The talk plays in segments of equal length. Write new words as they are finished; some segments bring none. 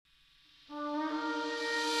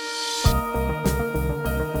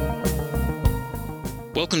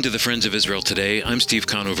Welcome to the Friends of Israel Today. I'm Steve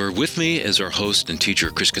Conover. With me is our host and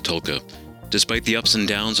teacher, Chris Katulka. Despite the ups and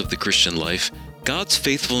downs of the Christian life, God's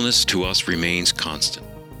faithfulness to us remains constant.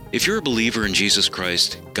 If you're a believer in Jesus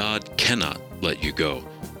Christ, God cannot let you go.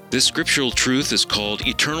 This scriptural truth is called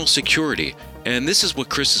eternal security, and this is what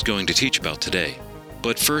Chris is going to teach about today.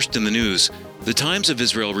 But first in the news, the Times of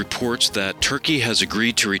Israel reports that Turkey has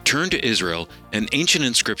agreed to return to Israel an ancient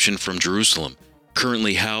inscription from Jerusalem.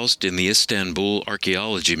 Currently housed in the Istanbul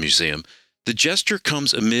Archaeology Museum, the gesture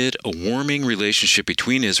comes amid a warming relationship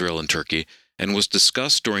between Israel and Turkey and was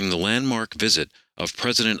discussed during the landmark visit of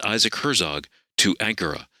President Isaac Herzog to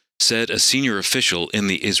Ankara, said a senior official in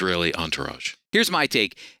the Israeli entourage. Here's my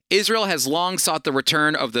take. Israel has long sought the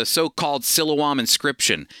return of the so-called Siloam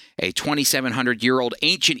inscription, a 2,700-year-old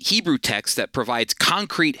ancient Hebrew text that provides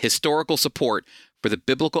concrete historical support for the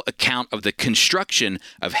biblical account of the construction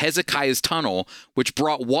of Hezekiah's tunnel, which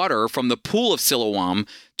brought water from the pool of Siloam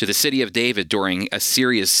to the city of David during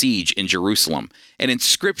Assyria's siege in Jerusalem, an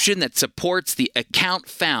inscription that supports the account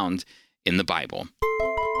found in the Bible.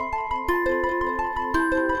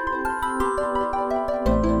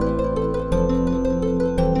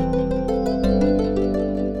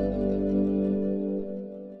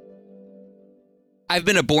 I've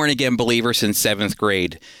been a born-again believer since 7th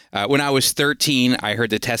grade. When I was 13, I heard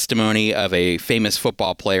the testimony of a famous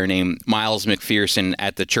football player named Miles McPherson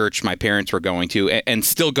at the church my parents were going to and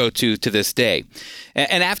still go to this day.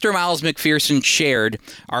 And after Miles McPherson shared,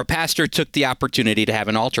 our pastor took the opportunity to have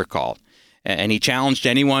an altar call. And he challenged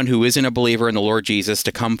anyone who isn't a believer in the Lord Jesus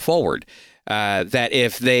to come forward. That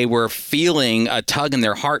if they were feeling a tug in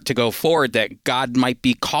their heart to go forward, that God might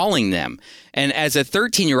be calling them. And as a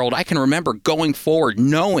 13-year-old, I can remember going forward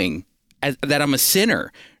knowing that I'm a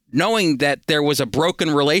sinner, knowing that there was a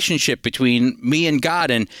broken relationship between me and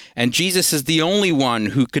God, and Jesus is the only one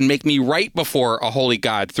who can make me right before a holy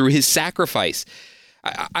God through his sacrifice.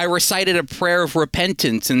 I recited a prayer of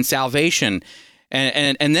repentance and salvation.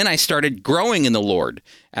 And then I started growing in the Lord,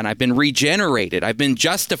 and I've been regenerated. I've been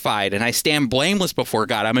justified, and I stand blameless before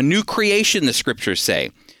God. I'm a new creation, the scriptures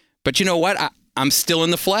say. But you know what? I'm still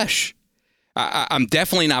in the flesh. I'm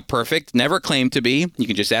definitely not perfect, never claimed to be. You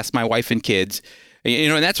can just ask my wife and kids.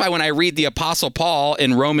 And that's why when I read the Apostle Paul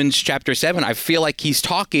in Romans chapter 7, I feel like he's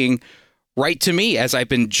talking right to me as I've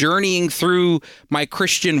been journeying through my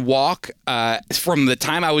Christian walk from the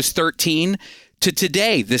time I was 13 to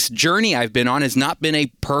today. This journey I've been on has not been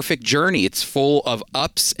a perfect journey. It's full of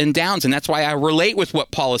ups and downs. And that's why I relate with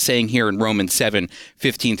what Paul is saying here in Romans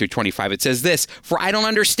 7:15 through 25. It says this, "For I don't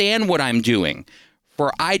understand what I'm doing.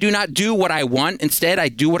 For I do not do what I want. Instead, I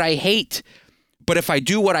do what I hate. But if I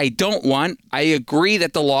do what I don't want, I agree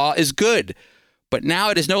that the law is good. But now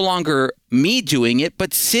it is no longer me doing it,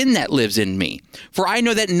 but sin that lives in me. For I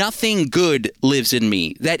know that nothing good lives in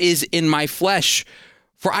me, that is in my flesh.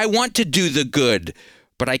 For I want to do the good,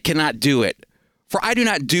 but I cannot do it. For I do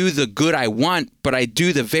not do the good I want, but I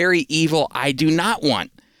do the very evil I do not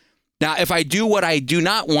want. Now, if I do what I do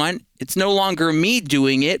not want, it's no longer me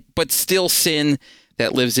doing it, but still sin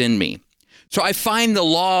that lives in me. So I find the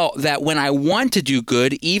law that when I want to do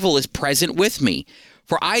good, evil is present with me.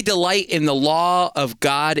 For I delight in the law of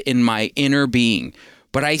God in my inner being.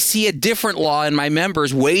 But I see a different law in my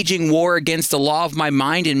members, waging war against the law of my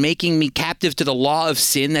mind and making me captive to the law of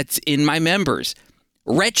sin that's in my members.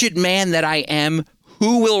 Wretched man that I am,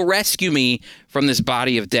 who will rescue me from this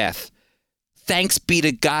body of death? Thanks be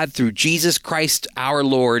to God through Jesus Christ our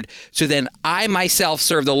Lord. So then I myself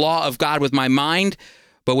serve the law of God with my mind,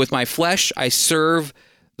 but with my flesh I serve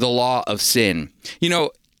the law of sin." You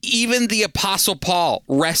know, even the Apostle Paul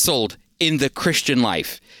wrestled in the Christian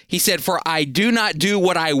life. He said, "For I do not do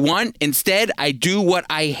what I want. Instead, I do what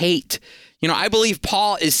I hate." You know, I believe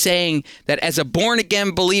Paul is saying that as a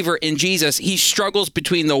born-again believer in Jesus, he struggles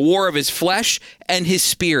between the war of his flesh and his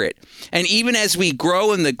spirit. And even as we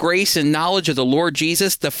grow in the grace and knowledge of the Lord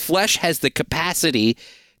Jesus, the flesh has the capacity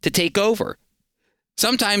to take over.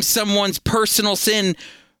 Sometimes someone's personal sin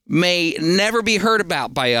may never be heard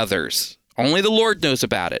about by others. Only the Lord knows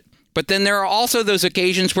about it. But then there are also those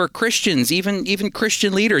occasions where Christians, even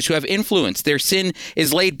Christian leaders who have influence, their sin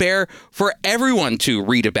is laid bare for everyone to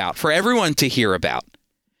read about, for everyone to hear about.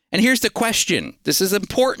 And here's the question. This is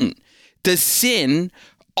important. Does sin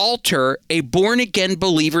alter a born-again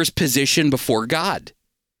believer's position before God?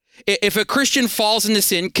 If a Christian falls into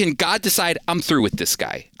sin, can God decide, I'm through with this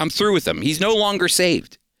guy. I'm through with him. He's no longer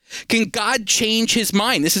saved. Can God change his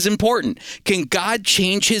mind? This is important. Can God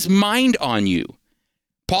change his mind on you?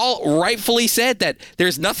 Paul rightfully said that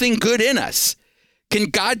there's nothing good in us. Can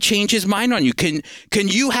God change his mind on you? Can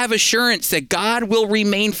you have assurance that God will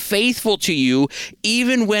remain faithful to you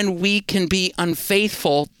even when we can be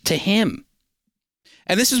unfaithful to him?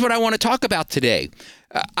 And this is what I want to talk about today.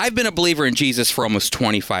 I've been a believer in Jesus for almost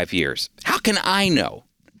 25 years. How can I know?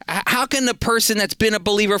 How can the person that's been a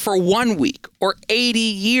believer for 1 week or 80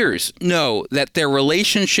 years know that their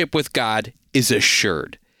relationship with God is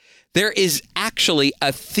assured? There is actually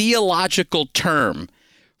a theological term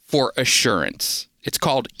for assurance. It's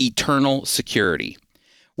called eternal security.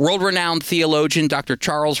 World-renowned theologian Dr.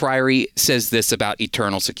 Charles Ryrie says this about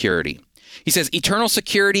eternal security. He says, eternal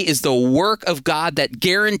security is the work of God that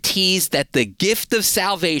guarantees that the gift of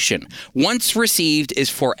salvation, once received, is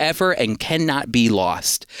forever and cannot be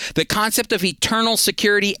lost. The concept of eternal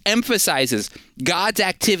security emphasizes God's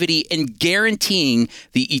activity in guaranteeing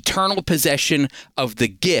the eternal possession of the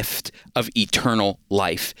gift of eternal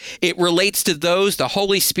life. It relates to those the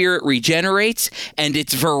Holy Spirit regenerates, and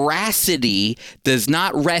its veracity does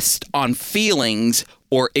not rest on feelings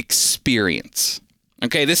or experience.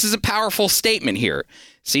 Okay, this is a powerful statement here.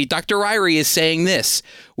 See, Dr. Ryrie is saying this.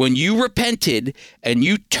 When you repented and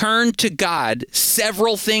you turned to God,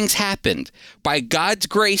 several things happened. By God's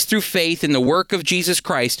grace through faith in the work of Jesus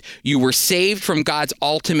Christ, you were saved from God's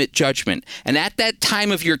ultimate judgment. And at that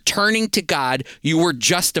time of your turning to God, you were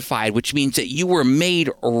justified, which means that you were made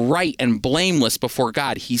right and blameless before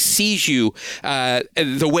God. He sees you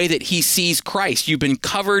the way that he sees Christ. You've been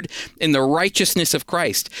covered in the righteousness of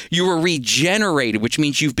Christ. You were regenerated, which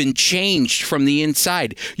means you've been changed from the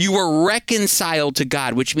inside. You were reconciled to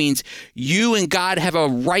God, which means you and God have a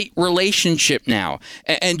right relationship now.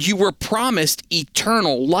 And you were promised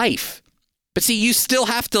eternal life. But see, you still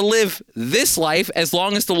have to live this life as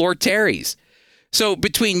long as the Lord tarries. So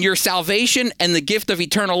between your salvation and the gift of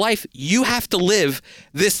eternal life, you have to live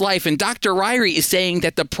this life. And Dr. Ryrie is saying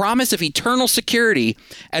that the promise of eternal security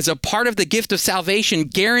as a part of the gift of salvation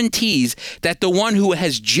guarantees that the one who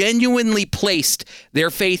has genuinely placed their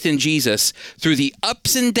faith in Jesus through the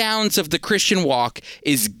ups and downs of the Christian walk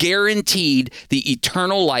is guaranteed the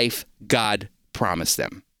eternal life God promised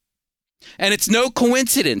them. And it's no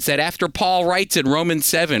coincidence that after Paul writes in Romans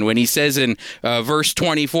 7, when he says in verse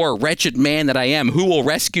 24, "Wretched man that I am, who will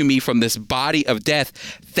rescue me from this body of death?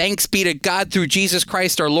 Thanks be to God through Jesus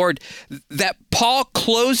Christ our Lord," that Paul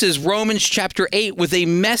closes Romans chapter 8 with a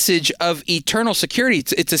message of eternal security.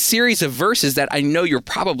 It's a series of verses that I know you're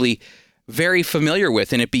probably very familiar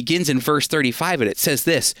with. And it begins in verse 35, and it says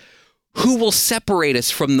this: "Who will separate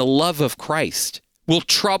us from the love of Christ? Will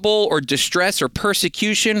trouble or distress or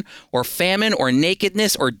persecution or famine or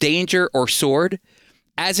nakedness or danger or sword?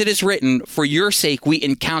 As it is written, for your sake we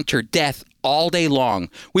encounter death all day long.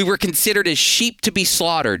 We were considered as sheep to be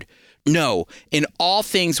slaughtered. No, in all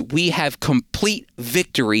things we have complete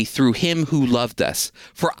victory through him who loved us.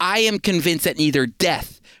 For I am convinced that neither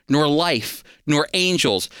death, nor life, nor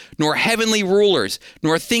angels, nor heavenly rulers,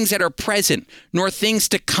 nor things that are present, nor things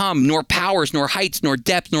to come, nor powers, nor heights, nor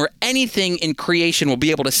depth, nor anything in creation will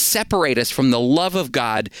be able to separate us from the love of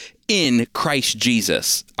God in Christ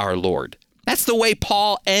Jesus, our Lord." That's the way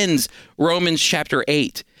Paul ends Romans chapter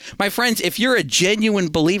 8. My friends, if you're a genuine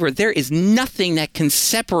believer, there is nothing that can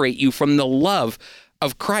separate you from the love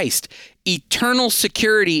of Christ. Eternal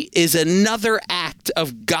security is another act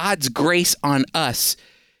of God's grace on us,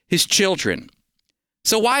 his children.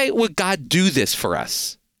 So why would God do this for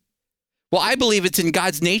us? Well, I believe it's in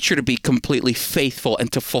God's nature to be completely faithful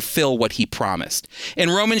and to fulfill what he promised. In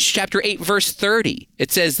Romans chapter 8, verse 30,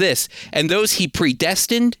 it says this: "And those he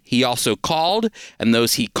predestined, he also called. And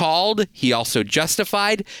those he called, he also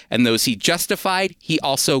justified. And those he justified, he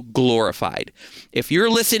also glorified." If you're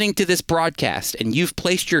listening to this broadcast and you've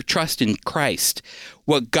placed your trust in Christ,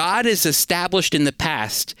 what God has established in the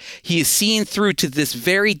past, he is seeing through to this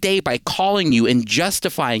very day by calling you and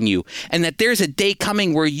justifying you, and that there's a day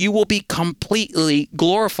coming where you will be completely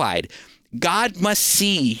glorified. God must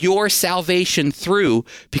see your salvation through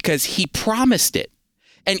because he promised it.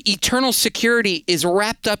 And eternal security is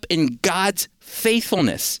wrapped up in God's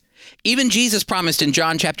faithfulness. Even Jesus promised in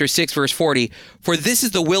John chapter 6, verse 40, "For this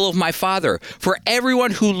is the will of my Father, for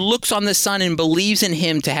everyone who looks on the Son and believes in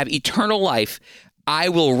him to have eternal life, I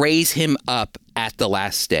will raise him up at the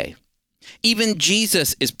last day." Even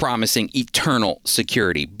Jesus is promising eternal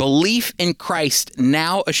security. Belief in Christ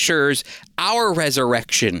now assures our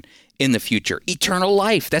resurrection in the future. Eternal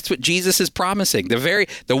life. That's what Jesus is promising. The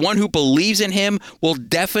one who believes in him will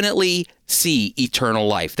definitely see eternal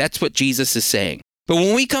life. That's what Jesus is saying. But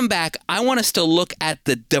when we come back, I want us to look at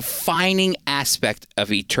the defining aspect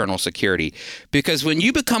of eternal security. Because when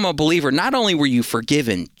you become a believer, not only were you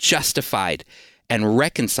forgiven, justified, and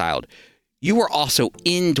reconciled, you are also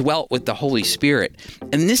indwelt with the Holy Spirit.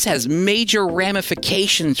 And this has major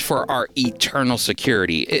ramifications for our eternal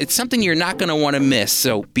security. It's something you're not going to want to miss,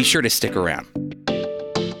 so be sure to stick around.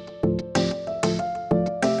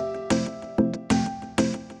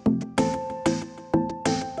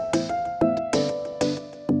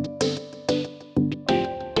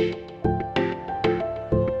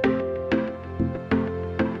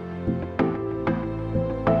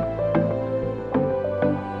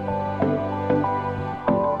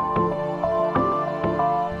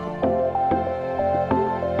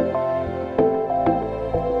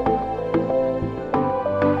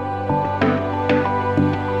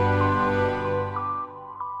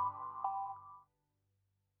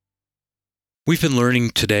 We've been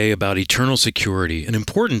learning today about eternal security, an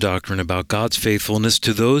important doctrine about God's faithfulness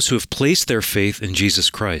to those who have placed their faith in Jesus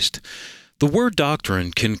Christ. The word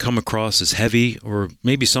doctrine can come across as heavy, or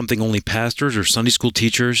maybe something only pastors or Sunday school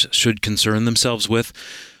teachers should concern themselves with,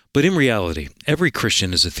 but in reality, every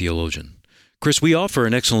Christian is a theologian. Chris, we offer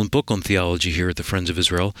an excellent book on theology here at the Friends of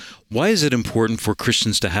Israel. Why is it important for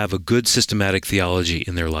Christians to have a good systematic theology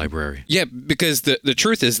in their library? Yeah, because the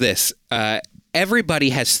truth is this.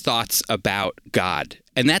 Everybody has thoughts about God,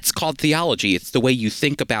 and that's called theology. It's the way you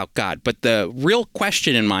think about God. But the real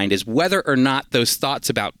question in mind is whether or not those thoughts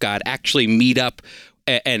about God actually meet up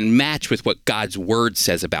and match with what God's word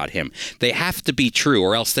says about him. They have to be true,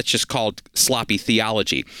 or else that's just called sloppy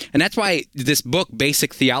theology. And that's why this book,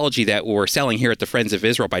 Basic Theology, that we're selling here at the Friends of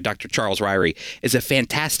Israel by Dr. Charles Ryrie, is a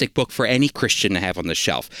fantastic book for any Christian to have on the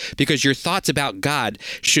shelf, because your thoughts about God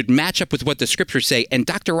should match up with what the scriptures say. And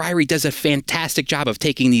Dr. Ryrie does a fantastic job of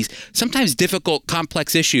taking these sometimes difficult,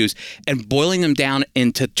 complex issues and boiling them down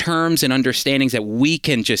into terms and understandings that we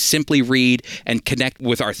can just simply read and connect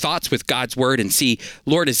with our thoughts with God's word and see,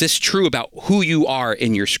 Lord, is this true about who you are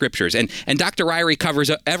in your scriptures? And Dr. Ryrie covers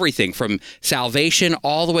everything from salvation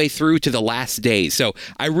all the way through to the last days. So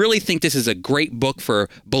I really think this is a great book for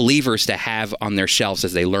believers to have on their shelves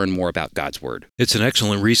as they learn more about God's word. It's an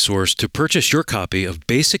excellent resource. To purchase your copy of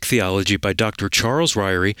Basic Theology by Dr. Charles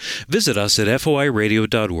Ryrie, visit us at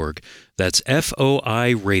foiradio.org. That's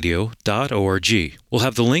foiradio.org. We'll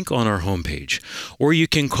have the link on our homepage. Or you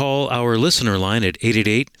can call our listener line at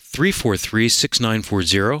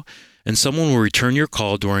 888-343-6940, and someone will return your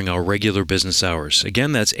call during our regular business hours.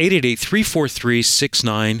 Again, that's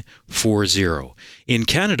 888-343-6940. In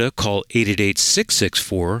Canada, call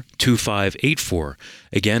 888-664-2584.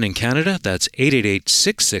 Again, in Canada, that's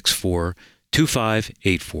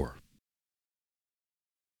 888-664-2584.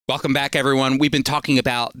 Welcome back, everyone. We've been talking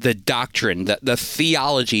about the doctrine, the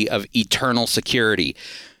theology of eternal security.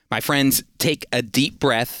 My friends, take a deep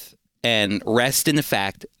breath and rest in the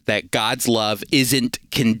fact that God's love isn't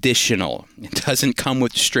conditional. It doesn't come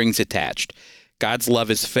with strings attached. God's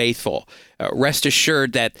love is faithful. Rest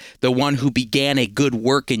assured that the one who began a good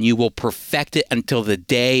work in you will perfect it until the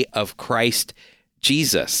day of Christ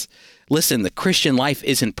Jesus. Listen, the Christian life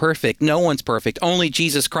isn't perfect. No one's perfect. Only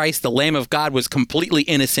Jesus Christ, the Lamb of God, was completely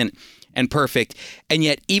innocent and perfect. And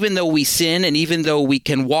yet, even though we sin and even though we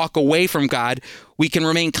can walk away from God, we can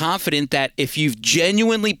remain confident that if you've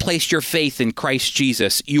genuinely placed your faith in Christ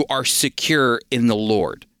Jesus, you are secure in the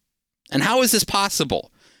Lord. And how is this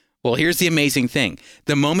possible? Well, here's the amazing thing.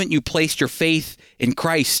 The moment you placed your faith in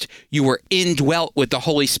Christ, you were indwelt with the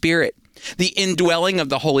Holy Spirit. The indwelling of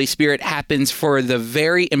the Holy Spirit happens for the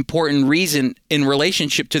very important reason in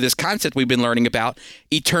relationship to this concept we've been learning about,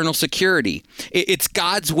 eternal security. It's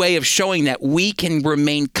God's way of showing that we can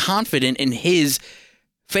remain confident in his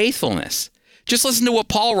faithfulness. Just listen to what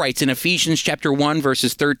Paul writes in Ephesians chapter 1,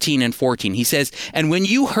 verses 13 and 14. He says, "And when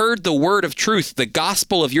you heard the word of truth, the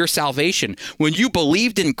gospel of your salvation, when you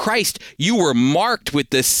believed in Christ, you were marked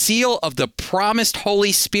with the seal of the promised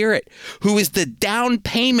Holy Spirit, who is the down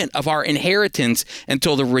payment of our inheritance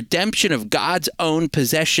until the redemption of God's own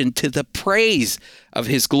possession to the praise of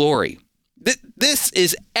his glory." This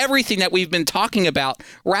is everything that we've been talking about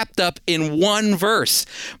wrapped up in one verse.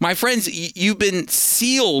 My friends, you've been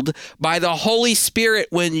sealed by the Holy Spirit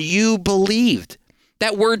when you believed.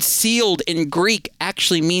 That word sealed in Greek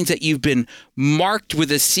actually means that you've been marked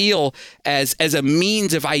with a seal as a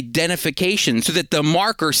means of identification, so that the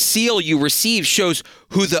mark or seal you receive shows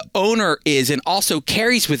who the owner is and also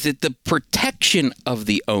carries with it the protection of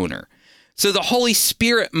the owner. So the Holy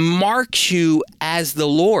Spirit marks you as the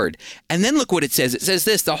Lord. And then look what it says. It says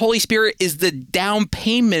this: the Holy Spirit is the down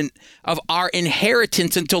payment of our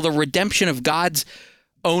inheritance until the redemption of God's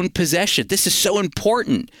own possession. This is so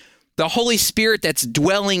important. The Holy Spirit that's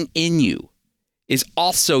dwelling in you is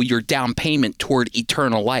also your down payment toward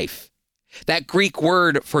eternal life. That Greek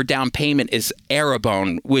word for down payment is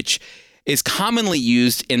arabon, which is commonly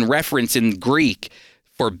used in reference in Greek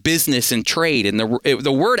for business and trade. And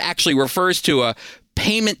the word actually refers to a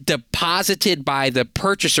payment deposited by the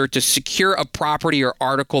purchaser to secure a property or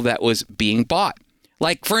article that was being bought.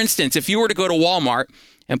 Like, for instance, if you were to go to Walmart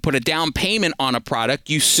and put a down payment on a product,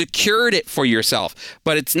 you secured it for yourself,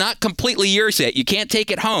 but it's not completely yours yet. You can't take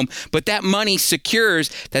it home, but that money secures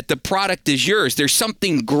that the product is yours. There's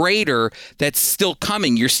something greater that's still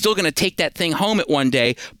coming. You're still going to take that thing home at one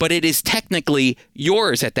day, but it is technically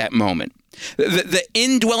yours at that moment. The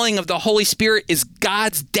indwelling of the Holy Spirit is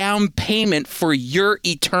God's down payment for your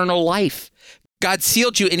eternal life. God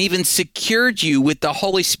sealed you and even secured you with the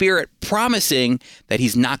Holy Spirit, promising that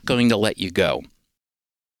he's not going to let you go.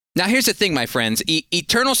 Now, here's the thing, my friends.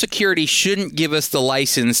 Eternal security shouldn't give us the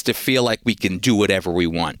license to feel like we can do whatever we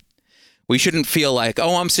want. We shouldn't feel like,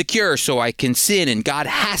 oh, I'm secure, so I can sin, and God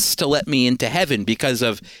has to let me into heaven because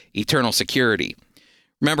of eternal security.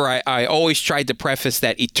 Remember, I always tried to preface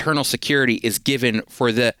that eternal security is given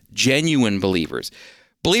for the genuine believers.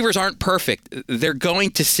 Believers aren't perfect. They're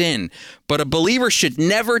going to sin. But a believer should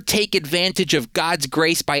never take advantage of God's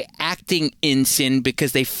grace by acting in sin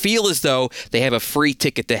because they feel as though they have a free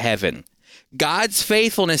ticket to heaven. God's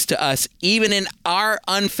faithfulness to us, even in our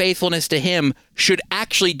unfaithfulness to him, should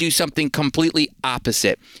actually do something completely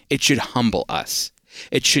opposite. It should humble us.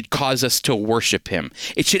 It should cause us to worship him.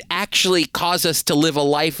 It should actually cause us to live a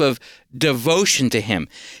life of devotion to him.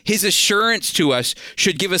 His assurance to us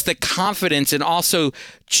should give us the confidence and also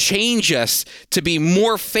change us to be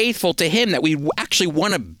more faithful to him, that we actually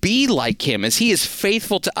want to be like him. As he is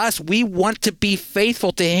faithful to us, we want to be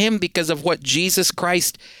faithful to him because of what Jesus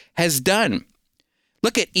Christ has done.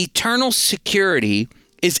 Look, at eternal security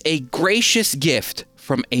is a gracious gift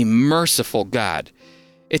from a merciful God.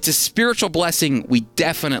 It's a spiritual blessing we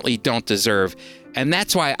definitely don't deserve. And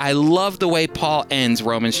that's why I love the way Paul ends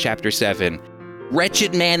Romans chapter 7.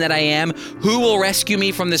 Wretched man that I am, who will rescue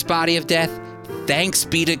me from this body of death? Thanks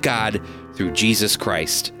be to God through Jesus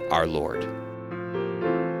Christ our Lord.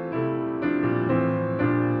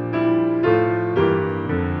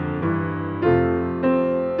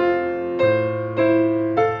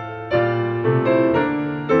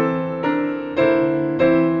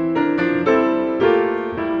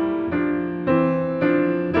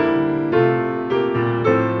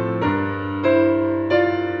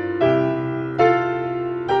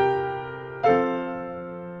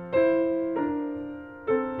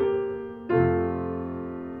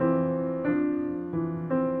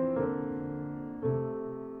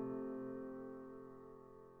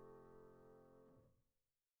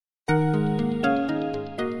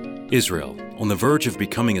 Israel, on the verge of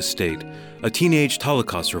becoming a state, a teenage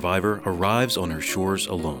Holocaust survivor arrives on her shores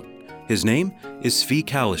alone. His name is Zvi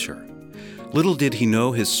Kalisher. Little did he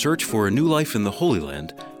know his search for a new life in the Holy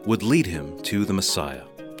Land would lead him to the Messiah.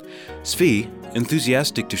 Zvi,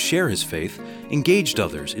 enthusiastic to share his faith, engaged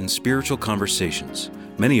others in spiritual conversations,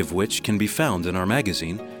 many of which can be found in our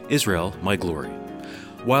magazine, Israel, My Glory.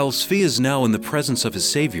 While Zvi is now in the presence of his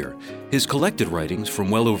Savior, his collected writings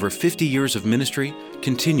from well over 50 years of ministry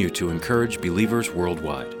continue to encourage believers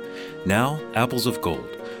worldwide. Now, Apples of Gold,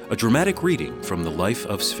 a dramatic reading from the life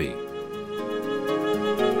of Zvi.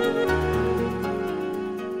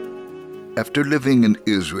 After living in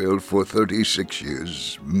Israel for 36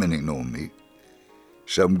 years, many know me.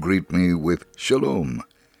 Some greet me with shalom.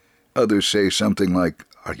 Others say something like,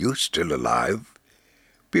 "Are you still alive?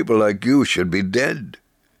 People like you should be dead."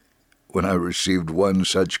 When I received one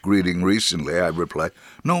such greeting recently, I replied,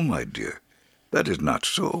 "No, my dear, that is not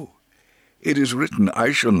so. It is written,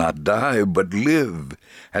 'I shall not die, but live,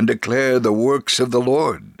 and declare the works of the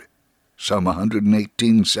Lord.'" Psalm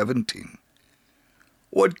 118:17.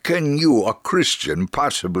 "What can you, a Christian,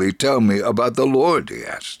 possibly tell me about the Lord?" he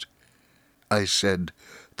asked. I said,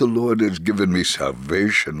 "The Lord has given me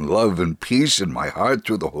salvation, love, and peace in my heart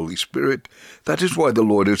through the Holy Spirit. That is why the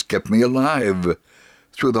Lord has kept me alive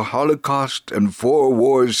through the Holocaust and 4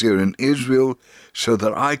 wars here in Israel, so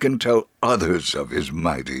that I can tell others of his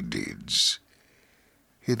mighty deeds."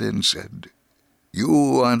 He then said, "You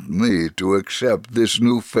want me to accept this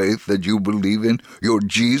new faith that you believe in, your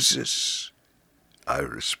Jesus?" I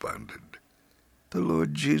responded, "The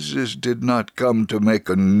Lord Jesus did not come to make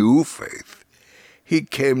a new faith. He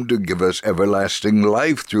came to give us everlasting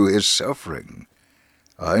life through his suffering."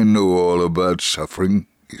 "I know all about suffering,"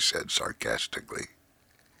 he said sarcastically.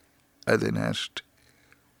 I then asked,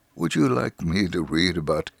 "Would you like me to read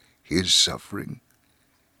about his suffering?"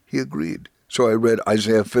 He agreed, so I read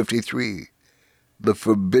Isaiah 53, the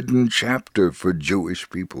forbidden chapter for Jewish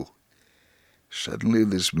people. Suddenly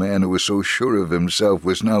this man who was so sure of himself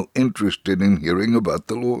was now interested in hearing about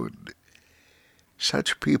the Lord.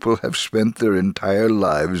 Such people have spent their entire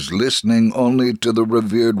lives listening only to the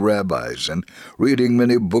revered rabbis and reading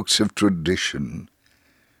many books of tradition.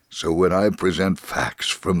 So when I present facts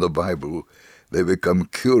from the Bible, they become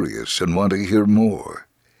curious and want to hear more.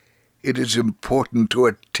 It is important to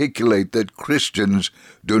articulate that Christians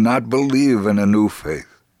do not believe in a new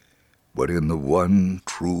faith, but in the one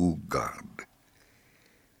true God.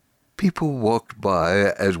 People walked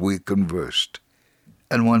by as we conversed,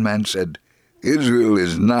 and one man said, "Israel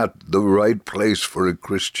is not the right place for a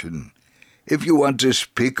Christian. If you want to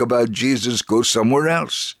speak about Jesus, go somewhere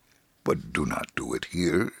else, but do not do it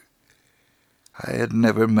here." I had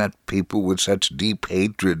never met people with such deep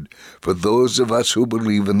hatred for those of us who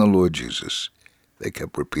believe in the Lord Jesus. They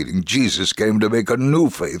kept repeating, "Jesus came to make a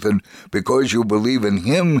new faith, and because you believe in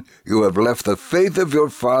him, you have left the faith of your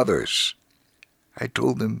fathers." I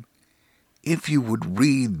told them, if you would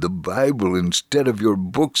read the Bible instead of your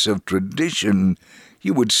books of tradition,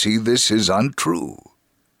 you would see this is untrue.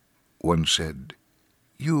 One said,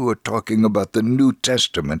 "You are talking about the New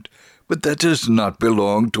Testament, but that does not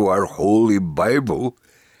belong to our Holy Bible."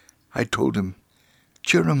 I told him,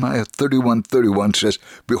 Jeremiah 31:31 says,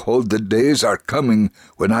 "Behold, the days are coming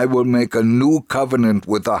when I will make a new covenant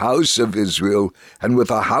with the house of Israel and with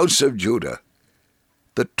the house of Judah."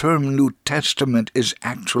 The term New Testament is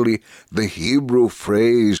actually the Hebrew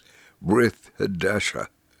phrase Brit Hadashah.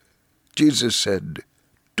 Jesus said,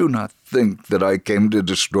 "Do not think that I came to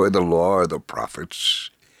destroy the law or the prophets.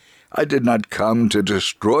 I did not come to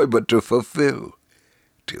destroy, but to fulfill.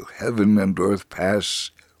 Till heaven and earth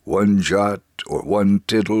pass, one jot or one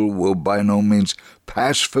tittle will by no means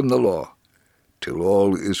pass from the law, till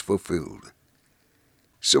all is fulfilled."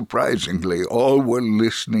 Surprisingly, all were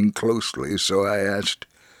listening closely, so I asked,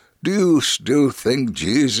 "Do you still think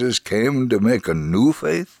Jesus came to make a new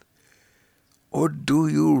faith? Or do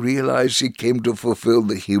you realize he came to fulfill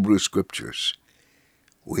the Hebrew Scriptures?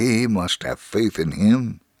 We must have faith in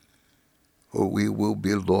him, or we will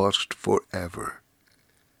be lost forever."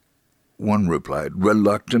 One replied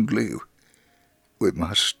reluctantly, "We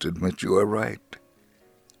must admit you are right."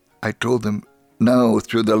 I told them, "Now,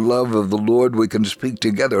 through the love of the Lord, we can speak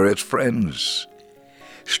together as friends.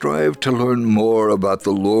 Strive to learn more about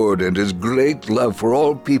the Lord and his great love for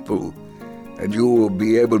all people, and you will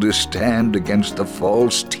be able to stand against the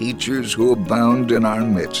false teachers who abound in our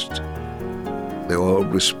midst." They all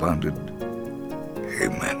responded,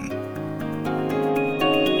 "Amen."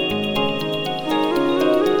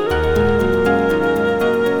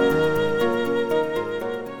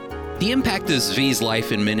 The impact of Zvi's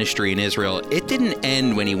life and ministry in Israel, it didn't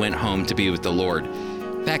end when he went home to be with the Lord.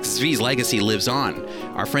 In fact, Zvi's legacy lives on.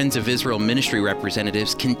 Our Friends of Israel ministry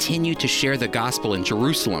representatives continue to share the gospel in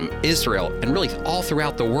Jerusalem, Israel, and really all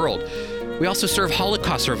throughout the world. We also serve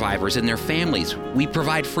Holocaust survivors and their families. We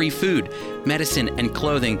provide free food, medicine, and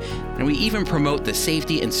clothing, and we even promote the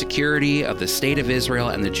safety and security of the state of Israel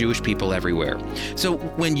and the Jewish people everywhere. So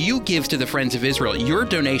when you give to the Friends of Israel, your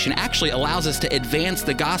donation actually allows us to advance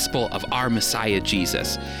the gospel of our Messiah,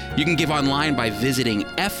 Jesus. You can give online by visiting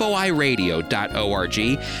foiradio.org.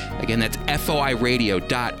 Again, that's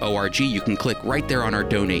foiradio.org. You can click right there on our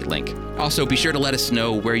donate link. Also, be sure to let us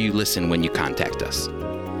know where you listen when you contact us.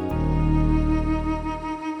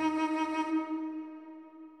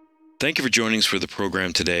 Thank you for joining us for the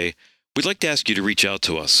program today. We'd like to ask you to reach out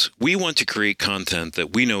to us. We want to create content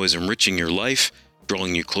that we know is enriching your life,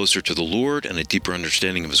 drawing you closer to the Lord and a deeper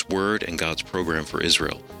understanding of his word and God's program for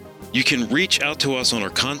Israel. You can reach out to us on our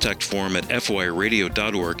contact form at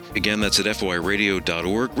foiradio.org. Again, that's at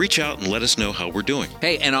foiradio.org. Reach out and let us know how we're doing.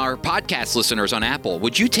 Hey, and our podcast listeners on Apple,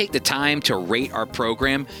 would you take the time to rate our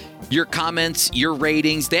program? Your comments, your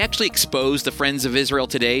ratings, they actually expose the Friends of Israel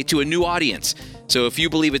Today to a new audience. So if you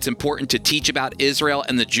believe it's important to teach about Israel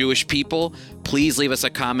and the Jewish people, please leave us a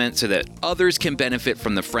comment so that others can benefit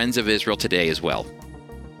from the Friends of Israel Today as well.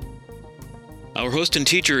 Our host and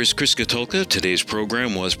teacher is Chris Katulka. Today's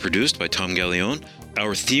program was produced by Tom Gallione.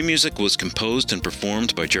 Our theme music was composed and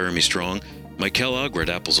performed by Jeremy Strong. Mike Kellogg, Red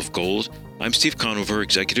Apples of Gold. I'm Steve Conover,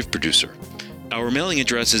 executive producer. Our mailing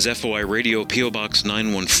address is FOI Radio, P.O. Box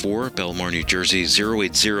 914, Belmar, New Jersey,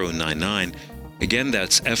 08099. Again,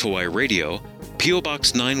 that's FOI Radio, P.O.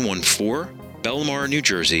 Box 914, Belmar, New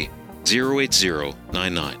Jersey,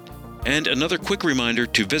 08099. And another quick reminder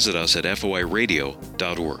to visit us at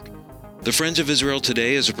foiradio.org. The Friends of Israel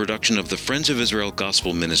Today is a production of the Friends of Israel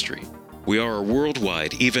Gospel Ministry. We are a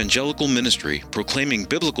worldwide evangelical ministry proclaiming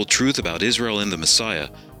biblical truth about Israel and the Messiah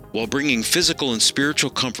while bringing physical and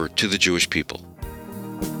spiritual comfort to the Jewish people.